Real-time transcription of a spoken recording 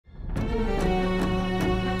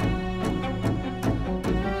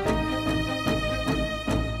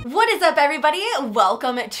What is up, everybody?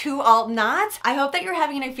 Welcome to Altknots. I hope that you're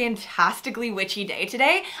having a fantastically witchy day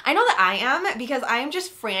today. I know that I am, because I am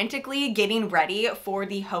just frantically getting ready for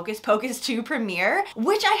the Hocus Pocus 2 premiere,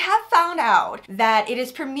 which I have found out that it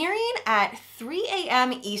is premiering at 3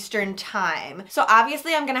 a.m. Eastern time. So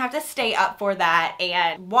obviously I'm gonna have to stay up for that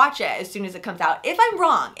and watch it as soon as it comes out. If I'm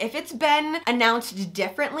wrong, if it's been announced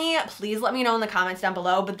differently, please let me know in the comments down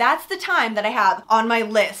below, but that's the time that I have on my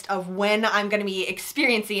list of when I'm gonna be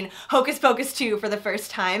experiencing Hocus Pocus 2 for the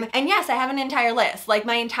first time. And yes, I have an entire list. Like,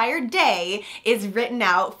 my entire day is written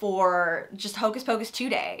out for just Hocus Pocus 2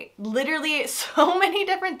 day. Literally so many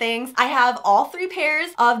different things. I have all 3 pairs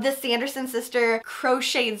of the Sanderson sister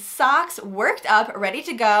crocheted socks worked up, ready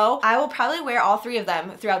to go. I will probably wear all 3 of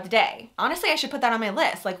them throughout the day. Honestly, I should put that on my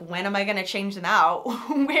list. Like, when am I gonna change them out?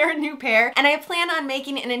 Wear a new pair. And I plan on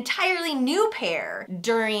making an entirely new pair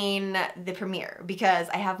during the premiere because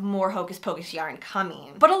I have more Hocus Pocus yarn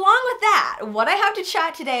coming. But along with that, what I have to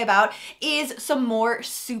chat today about is some more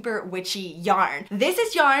super witchy yarn. This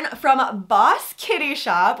is yarn from Boss Kitty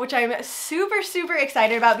Shop, which I'm super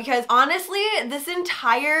excited about because honestly, this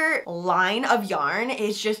entire line of yarn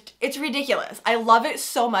is just, it's ridiculous. I love it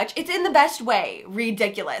so much. It's in the best way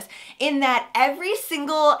ridiculous, in that every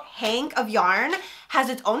single hank of yarn has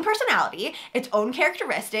its own personality, its own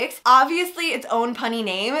characteristics, obviously its own punny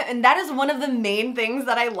name, and that is one of the main things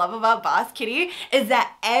that I love about Boss Kitty, is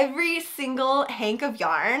that every single hank of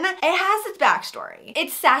yarn, it has its backstory.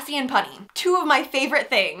 It's sassy and punny, 2 of my favorite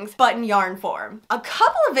things, but in yarn form. A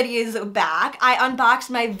couple of videos back, I unboxed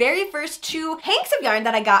my very first 2 hanks of yarn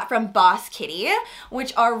that I got from Boss Kitty,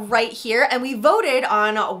 which are right here, and we voted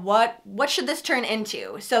on what should this turn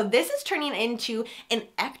into. So this is turning into an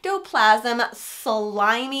ectoplasm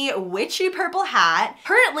slimy witchy purple hat.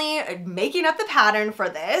 Currently making up the pattern for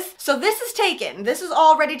this. So this is taken. This is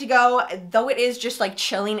all ready to go, though it is just like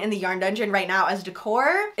chilling in the yarn dungeon right now as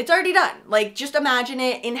decor. It's already done. Like, just imagine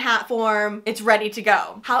it in hat form. It's ready to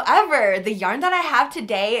go. However, the yarn that I have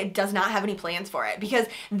today does not have any plans for it because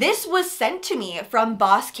this was sent to me from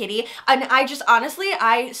Boss Kitty, and I just honestly,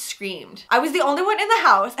 I screamed. I was the only one in the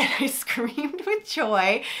house and I screamed with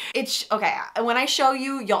joy. It's okay. When I show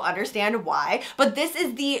you, you'll understand why. But this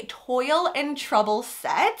is the Toil and Trouble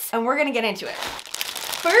set, and we're gonna get into it.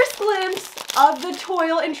 First glimpse of the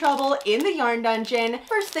Toil and Trouble in the yarn dungeon.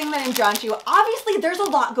 First thing that I'm drawn to, obviously there's a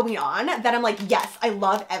lot going on that I'm like, yes, I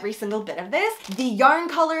love every single bit of this. The yarn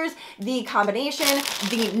colors, the combination,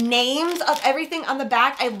 the names of everything on the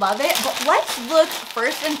back, I love it. But let's look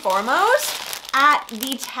first and foremost at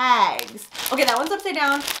the tags. Okay, that one's upside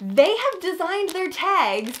down. They have designed their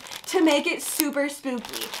tags to make it super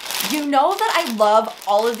spooky. You know that I love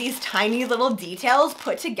all of these tiny little details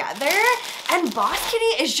put together, and Boss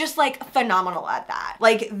Kitty is just like phenomenal at that.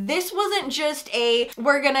 Like, this wasn't just a,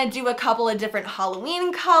 we're gonna do a couple of different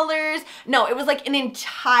Halloween colors. No, it was like an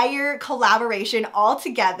entire collaboration all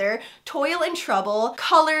together. Toil and Trouble,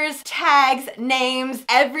 colors, tags, names,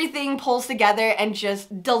 everything pulls together and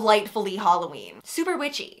just delightfully Halloween. Super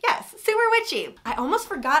witchy. Yes, super witchy. I almost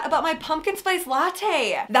forgot about my pumpkin spice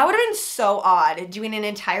latte. That would have been so odd, doing an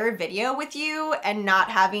entire video with you and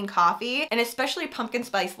not having coffee, and especially pumpkin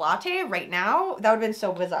spice latte right now. That would have been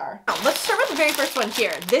so bizarre. Now, let's start with the very first one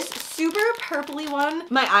here. This super purpley one,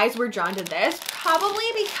 my eyes were drawn to this, probably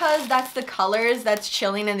because that's the colors that's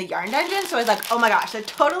chilling in the yarn dungeon. So I was like, oh my gosh, that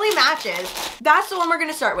totally matches. That's the one we're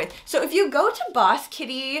gonna start with. So if you go to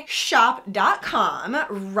bosskittyshop.com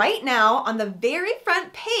right now, on the very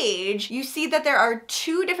front page, you see that there are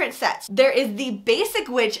 2 different sets. There is the Basic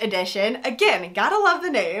Witch Edition. Again, gotta love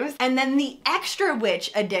the names. And then the Extra Witch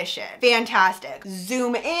Edition. Fantastic.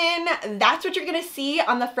 Zoom in. That's what you're gonna see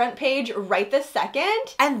on the front page right this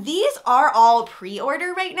second. And these are all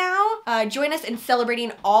pre-order right now. Join us in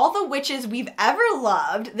celebrating all the witches we've ever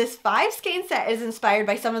loved. This 5 skein set is inspired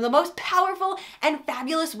by some of the most powerful and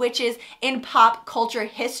fabulous witches in pop culture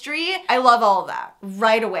history. I love all of that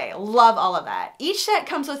right away. Love all of that. Each set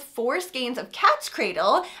comes with 4 skeins of Cat's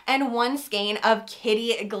Cradle and 1 skein of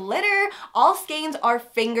Kitty Glitter. All skeins are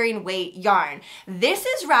fingering weight yarn. This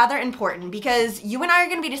is rather important because you and I are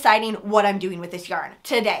going to be deciding what I'm doing with this yarn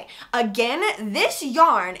today. Again, this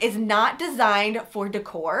yarn is not designed for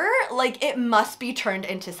decor. Like, it must be turned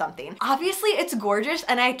into something. Obviously, it's gorgeous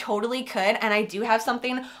and I totally could, and I do have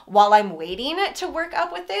something while I'm waiting to work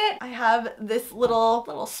up with it. I have this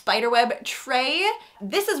little spiderweb tray.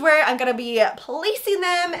 This is where I'm gonna be be placing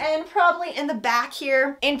them and probably in the back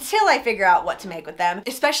here until I figure out what to make with them.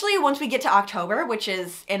 Especially once we get to October, which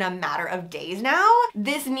is in a matter of days now,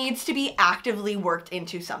 this needs to be actively worked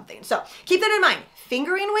into something. So keep that in mind.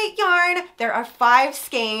 Fingering weight yarn, there are 5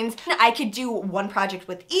 skeins. I could do one project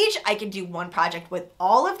with each. I could do one project with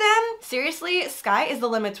all of them. Seriously, sky is the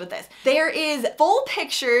limits with this. There is full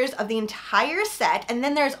pictures of the entire set, and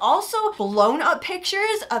then there's also blown up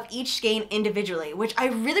pictures of each skein individually, which I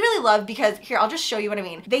really love because here, I'll just show you what I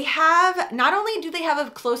mean. They have, not only do they have a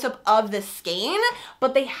close-up of the skein,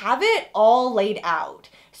 but they have it all laid out.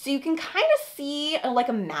 So you can kind of see, like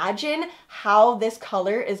imagine how this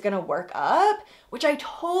color is gonna work up, which I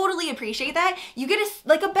totally appreciate that. You get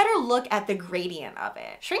a better look at the gradient of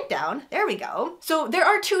it. Shrink down, there we go. So there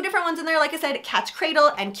are 2 different ones in there, like I said, Cat's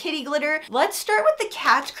Cradle and Kitty Glitter. Let's start with the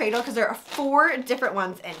Cat's Cradle because there are 4 different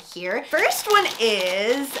ones in here. First one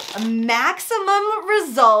is Maximum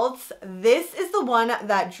Results. This is the one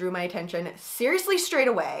that drew my attention seriously straight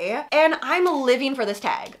away. And I'm living for this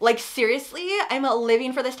tag. Like seriously, I'm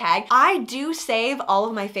living for this tag. I do save all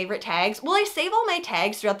of my favorite tags. Well, I save all my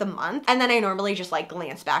tags throughout the month and then I normally just like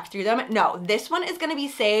glance back through them. No, this one is gonna be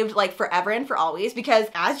saved like forever and for always because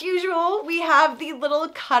as usual, we have the little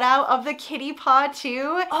cutout of the kitty paw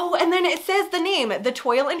too. Oh, and then it says the name, The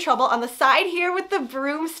Toil and Trouble on the side here with the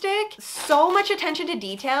broomstick. So much attention to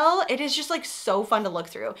detail. It is just like so fun to look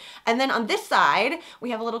through. And then on this side,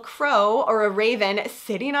 we have a little crow or a raven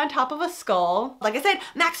sitting on top of a skull. Like I said,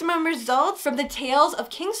 maximum results from the tales of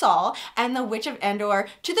King Saul and the Witch of Endor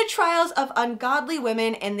to the trials of ungodly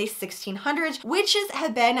women in the 1600s. Witches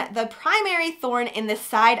have been the primary thorn in the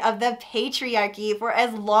side of the patriarchy for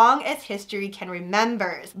as long as history can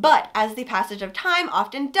remember. But as the passage of time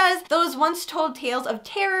often does, those once told tales of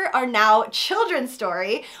terror are now children's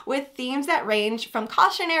story with themes that range from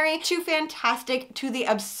cautionary to fantastic to the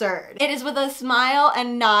absurd. It is with a smile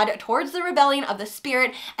and nod towards the rebellion of the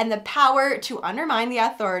spirit and the power to undermine the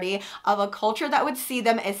authority of a culture that would see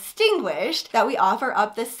them extinguished that we offer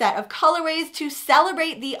up this set of colorways to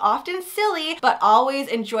celebrate the often silly but always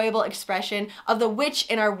enjoyable expression of the witch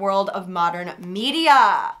in our world of modern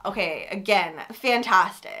media. Okay, again,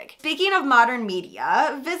 fantastic. Speaking of modern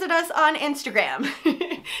media, visit us on Instagram.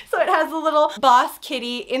 So it has a little Boss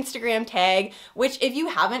Kitty Instagram tag, which if you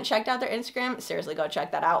haven't checked out their Instagram, seriously go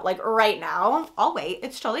check that out like right now. I'll wait,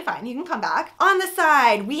 it's totally fine, you can come back. On the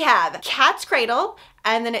side, we have Cat's Cradle,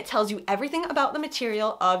 and then it tells you everything about the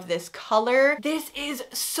material of this color. This is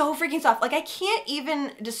so freaking soft. Like I can't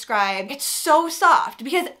even describe, it's so soft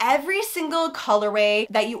because every single colorway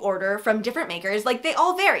that you order from different makers, like they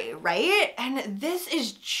all vary, right? And this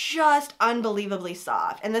is just unbelievably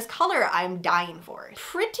soft. And this color I'm dying for.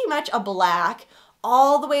 Pretty much a black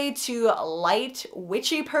all the way to light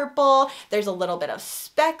witchy purple. There's a little bit of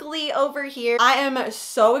speckly over here. I am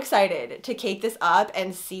so excited to cake this up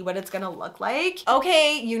and see what it's gonna look like.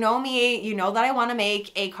 Okay, you know me, you know that I wanna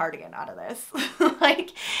make a cardigan out of this.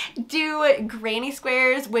 Like, do granny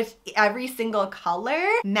squares with every single color,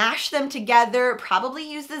 mash them together, probably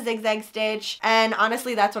use the zigzag stitch, and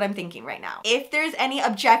honestly, that's what I'm thinking right now. If there's any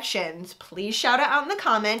objections, please shout it out in the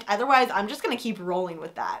comment. Otherwise, I'm just gonna keep rolling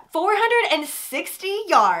with that. 460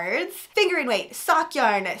 yards, fingering weight, sock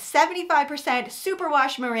yarn, 75%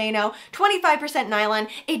 superwash merino, 25% nylon.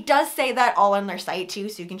 It does say that all on their site too,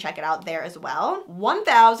 so you can check it out there as well.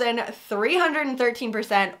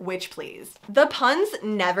 1,313% witch please. The puns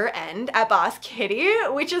never end at Boss Kitty,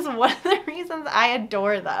 which is one of the reasons I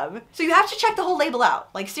adore them. So you have to check the whole label out.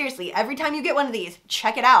 Like seriously, every time you get one of these,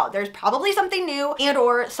 check it out. There's probably something new and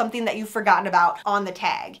or something that you've forgotten about on the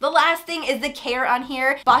tag. The last thing is the care on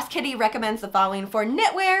here. Boss Kitty recommends the following for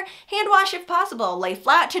knitwear: hand wash if possible, lay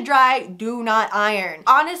flat to dry, do not iron.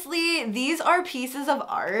 Honestly, these are pieces of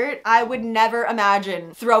art. I would never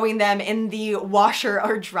imagine throwing them in the washer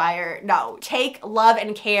or dryer. No, take love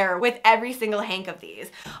and care with every single hank of these.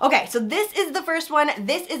 Okay, so this is the first one.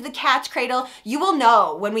 This is the Cat's Cradle. You will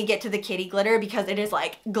know when we get to the kitty glitter because it is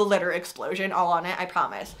like glitter explosion all on it, I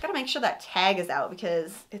promise. Gotta make sure that tag is out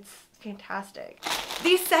because it's fantastic.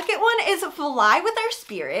 The second one is Fly with Our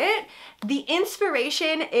Spirit. The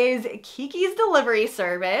inspiration is Kiki's Delivery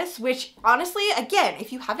Service, which honestly, again,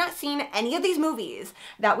 if you have not seen any of these movies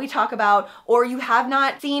that we talk about, or you have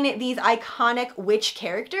not seen these iconic witch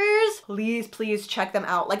characters, please check them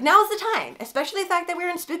out. Like now's the time, especially the fact that we're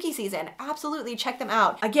in spooky season. Absolutely check them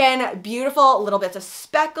out. Again, beautiful little bits of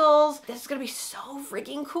speckles. This is gonna be so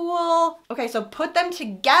freaking cool. Okay, so put them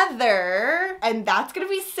together and that's gonna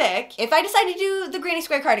be sick. pick if I decide to do the granny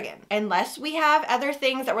square cardigan, unless we have other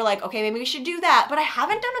things that we're like, okay, maybe we should do that, but I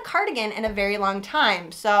haven't done a cardigan in a very long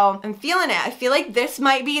time, so I'm feeling it. I feel like this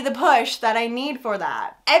might be the push that I need for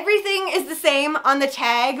that. Everything is the same on the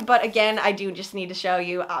tag, but again, I do just need to show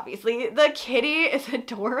you, obviously, the kitty is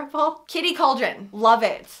adorable. Kitty cauldron, love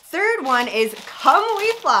it. Third one is Come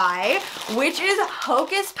We Fly, which is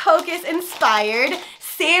Hocus Pocus inspired.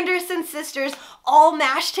 Sanderson sisters all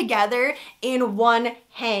mashed together in one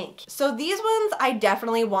hank. So these ones I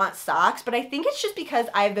definitely want socks, but I think it's just because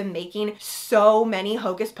I've been making so many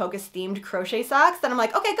Hocus Pocus themed crochet socks that I'm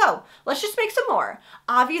like, okay, go, let's just make some more.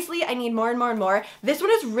 Obviously I need more and more and more. This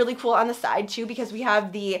one is really cool on the side too, because we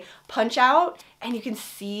have the punch out and you can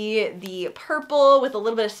see the purple with a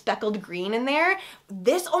little bit of speckled green in there.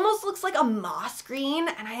 This almost looks like a moss green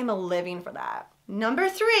and I am living for that. Number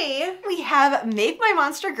 3, we have Make My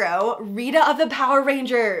Monster Grow, Rita of the Power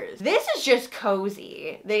Rangers. This is just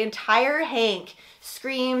cozy. The entire hank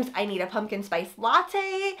screams, I need a pumpkin spice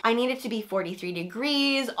latte. I need it to be 43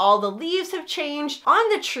 degrees. All the leaves have changed on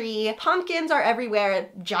the tree. Pumpkins are everywhere.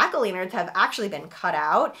 Jack-o'-lanterns have actually been cut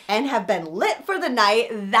out and have been lit for the night.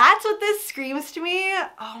 That's what this screams to me.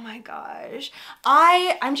 Oh my gosh.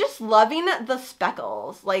 I'm just loving the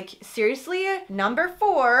speckles. Like seriously, number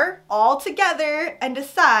 4, all together and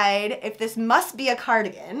decide if this must be a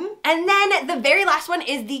cardigan. And then the very last one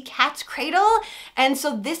is the Cat's Cradle. And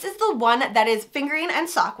so this is the one that is finger and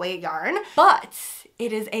sock weight yarn, but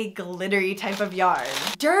it is a glittery type of yarn.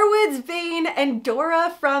 Durwood's Vein and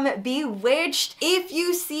Dora from Bewitched. If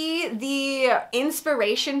you see the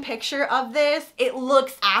inspiration picture of this, it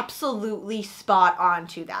looks absolutely spot on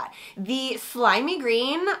to that. The slimy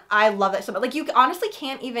green, I love it so much. Like you honestly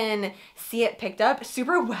can't even see it picked up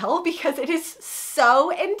super well because it is so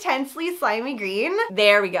intensely slimy green.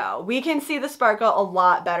 There we go. We can see the sparkle a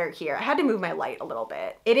lot better here. I had to move my light a little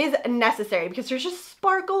bit. It is necessary because there's just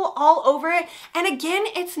sparkle all over it. And again,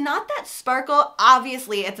 it's not that sparkle.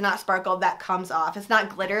 Obviously, it's not sparkle that comes off. It's not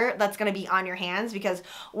glitter that's gonna be on your hands because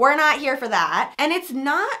we're not here for that. And it's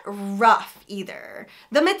not rough either.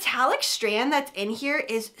 The metallic strand that's in here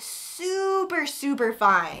is super, super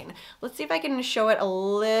fine. Let's see if I can show it a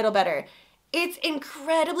little better. It's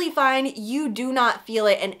incredibly fine. You do not feel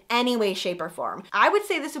it in any way, shape, or form. I would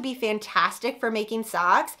say this would be fantastic for making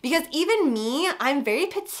socks because even me, I'm very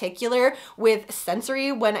particular with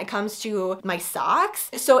sensory when it comes to my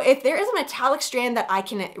socks. So if there is a metallic strand that I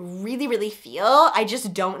can really, really feel, I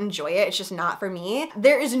just don't enjoy it. It's just not for me.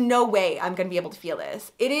 There is no way I'm gonna be able to feel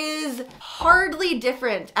this. It is hardly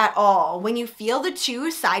different at all. When you feel the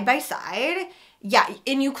two side by side, yeah,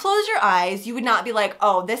 and you close your eyes, you would not be like,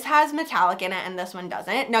 oh, this has metallic in it and this one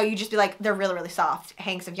doesn't. No, you just be like, they're really, really soft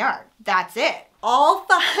hanks of yarn. That's it. All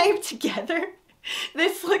 5 together.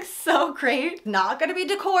 This looks so great. Not gonna be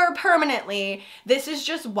decor permanently. This is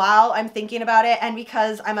just while I'm thinking about it, and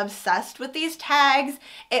because I'm obsessed with these tags,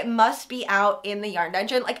 it must be out in the yarn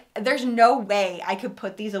dungeon. Like, there's no way I could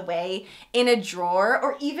put these away in a drawer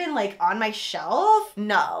or even like on my shelf.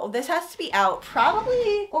 No, this has to be out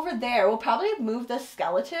probably over there. We'll probably move the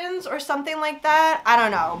skeletons or something like that. I don't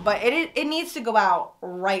know, but it needs to go out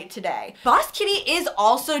right today. Boss Kitty is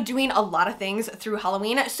also doing a lot of things through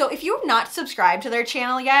Halloween. So if you've not subscribed to their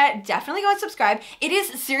channel yet, definitely go and subscribe. It is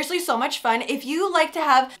seriously so much fun. If you like to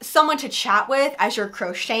have someone to chat with as you're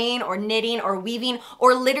crocheting or knitting or weaving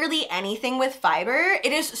or literally anything with fiber,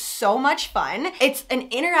 it is so much fun. It's an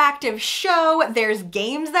interactive show. There's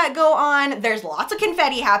games that go on. There's lots of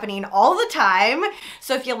confetti happening all the time.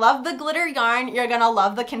 So if you love the glitter yarn, you're gonna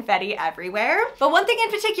love the confetti everywhere. But one thing in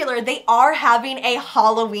particular, they are having a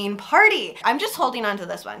Halloween party. I'm just holding on to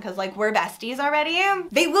this one because like we're besties already.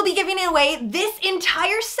 They will be giving away this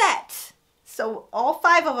entire set. So all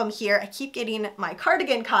 5 of them here, I keep getting my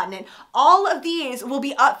cardigan cotton in. All of these will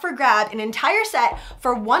be up for grab, an entire set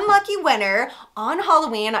for one lucky winner on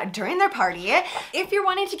Halloween during their party. If you're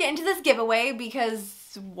wanting to get into this giveaway, because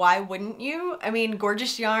why wouldn't you? I mean,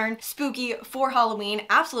 gorgeous yarn, spooky for Halloween,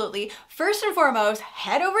 absolutely. First and foremost,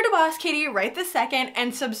 head over to Boss Kitty right this second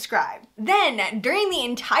and subscribe. Then, during the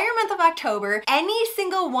entire month of October, any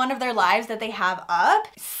single one of their lives that they have up,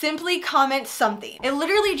 simply comment something. It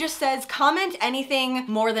literally just says, comment anything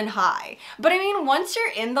more than hi. But I mean, once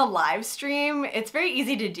you're in the live stream, it's very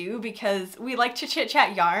easy to do because we like to chit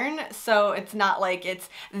chat yarn, so it's not like it's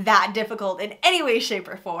that difficult in any way, shape,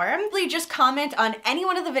 or form. Just comment on any any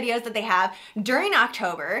one of the videos that they have during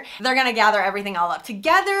October. They're gonna gather everything all up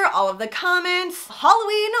together, all of the comments.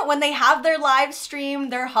 Halloween, when they have their live stream,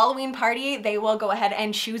 their Halloween party, they will go ahead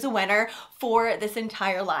and choose a winner for this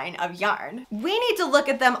entire line of yarn. We need to look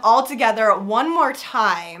at them all together one more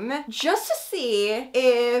time just to see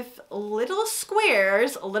if little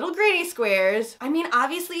squares, little granny squares, I mean,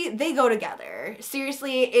 obviously they go together.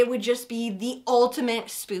 Seriously, it would just be the ultimate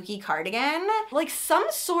spooky cardigan. Like some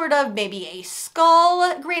sort of maybe a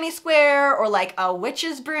skull granny square or like a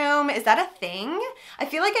witch's broom. Is that a thing? I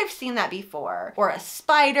feel like I've seen that before. Or a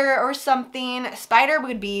spider or something. A spider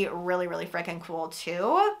would be really, really freaking cool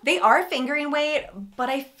too. They are fingering weight, but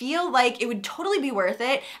I feel like it would totally be worth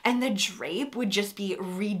it and the drape would just be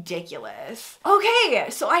ridiculous. Okay,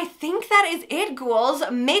 so I think that is it, ghouls.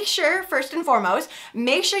 Make sure, first and foremost,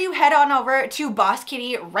 make sure you head on over to Boss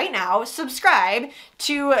Kitty right now, subscribe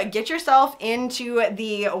to get yourself into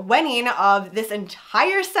the winning of this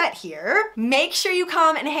entire set here. Make sure you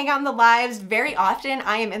come and hang out in the lives very often.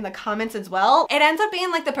 I am in the comments as well. It ends up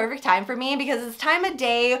being like the perfect time for me because it's time of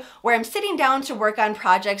day where I'm sitting down to work on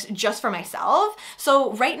projects just for myself.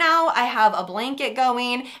 So right now I have a blanket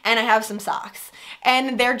going and I have some socks.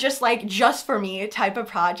 And they're just like just for me type of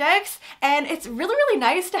projects. And it's really, really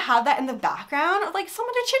nice to have that in the background of like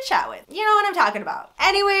someone to chit chat with. You know what I'm talking about.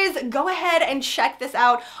 Anyways, go ahead and check this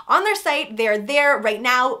out on their site. They're there right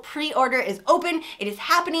now. Pre-order is open. It is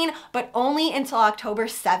happening, but only until October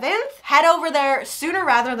 7th. Head over there sooner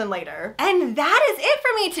rather than later. And that is it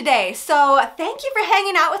for me today. So thank you for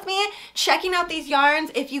hanging out with me, checking out these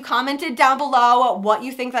yarns. If you commented down below what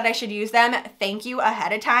you think that I should use them, thank you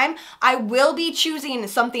ahead of time. I will be choosing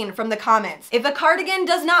something from the comments. If a cardigan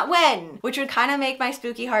does not win, which would kind of make my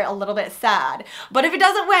spooky heart a little bit sad, but if it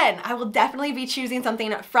doesn't win, I will definitely be choosing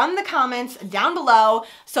something from the comments down below.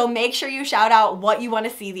 So make sure you shout out what you want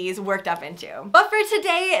to see these worked up into. But for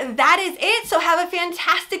today, that is it. So have a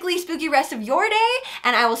fantastically spooky rest of your day,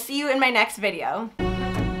 and I will see you in my next video.